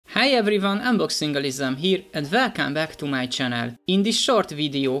Hi everyone, Unboxingalism here and welcome back to my channel. In this short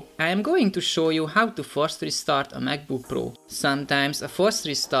video, I am going to show you how to force restart a MacBook Pro. Sometimes a forced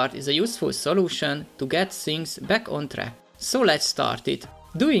restart is a useful solution to get things back on track. So let's start it.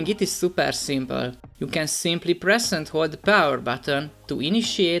 Doing it is super simple. You can simply press and hold the power button to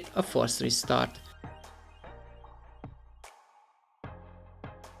initiate a forced restart.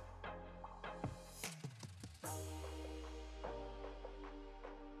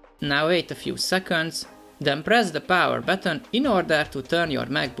 Now wait a few seconds, then press the power button in order to turn your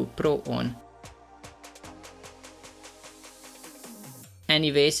MacBook Pro on.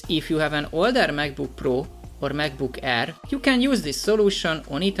 Anyways, if you have an older MacBook Pro or MacBook Air, you can use this solution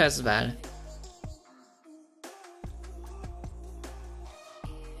on it as well.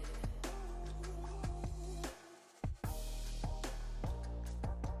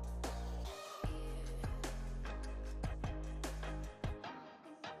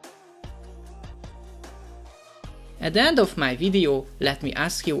 At the end of my video, let me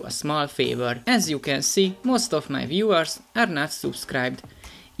ask you a small favor. As you can see, most of my viewers are not subscribed.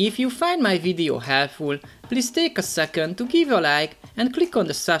 If you find my video helpful, please take a second to give a like and click on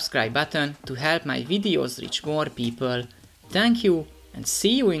the subscribe button to help my videos reach more people. Thank you and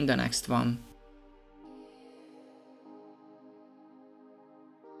see you in the next one.